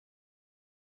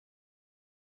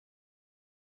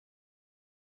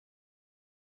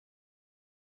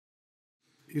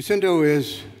USINDO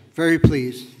is very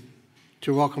pleased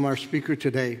to welcome our speaker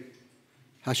today,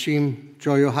 Hashim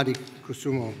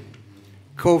Djojohadikusomo,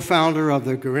 co-founder of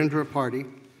the Gerindra Party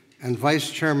and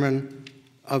vice chairman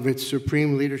of its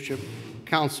Supreme Leadership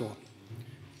Council.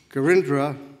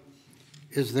 Gerindra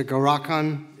is the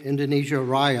Gerakan Indonesia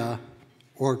Raya,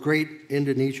 or Great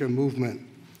Indonesia Movement.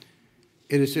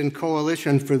 It is in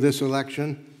coalition for this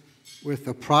election with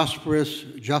the Prosperous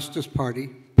Justice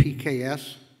Party,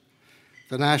 PKS,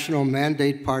 the National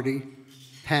Mandate Party,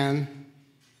 PAN,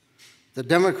 the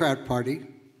Democrat Party,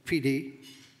 PD,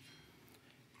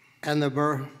 and the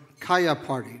Berkaya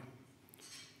Party.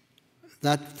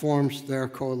 That forms their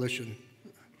coalition.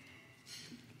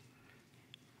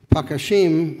 Pak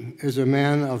Hashim is a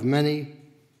man of many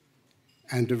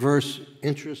and diverse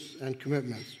interests and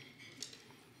commitments.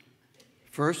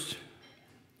 First,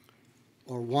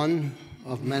 or one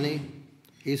of many,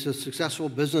 he's a successful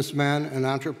businessman and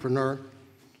entrepreneur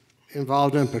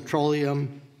involved in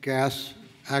petroleum, gas,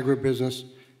 agribusiness,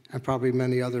 and probably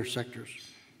many other sectors.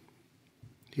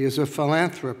 He is a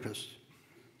philanthropist,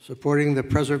 supporting the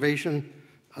preservation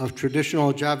of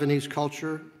traditional Javanese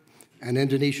culture and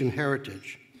Indonesian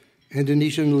heritage,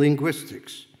 Indonesian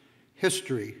linguistics,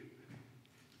 history,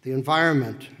 the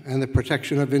environment, and the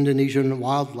protection of Indonesian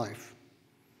wildlife.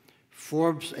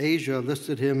 Forbes Asia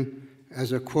listed him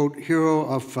as a, quote, hero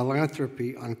of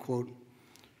philanthropy, unquote,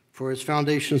 for his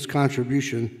foundation's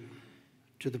contribution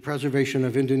to the preservation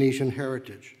of Indonesian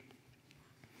heritage.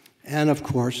 And of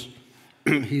course,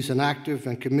 he's an active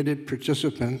and committed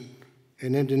participant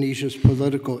in Indonesia's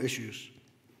political issues.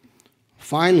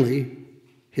 Finally,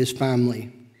 his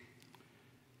family.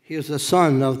 He is the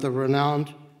son of the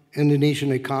renowned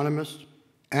Indonesian economist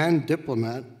and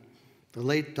diplomat, the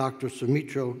late Dr.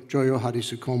 Subianto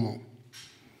Djojohadikusomo,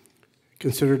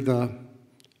 considered the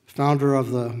founder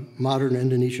of the modern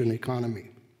Indonesian economy.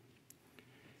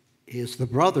 He is the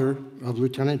brother of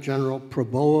Lieutenant General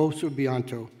Prabowo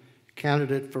Subianto,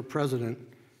 candidate for president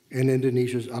in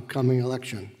Indonesia's upcoming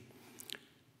election.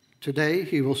 Today,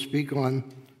 he will speak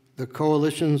on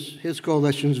his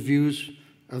coalition's views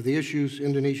of the issues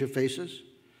Indonesia faces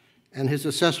and his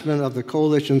assessment of the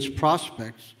coalition's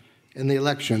prospects in the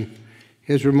election.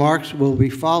 His remarks will be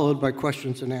followed by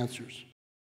questions and answers.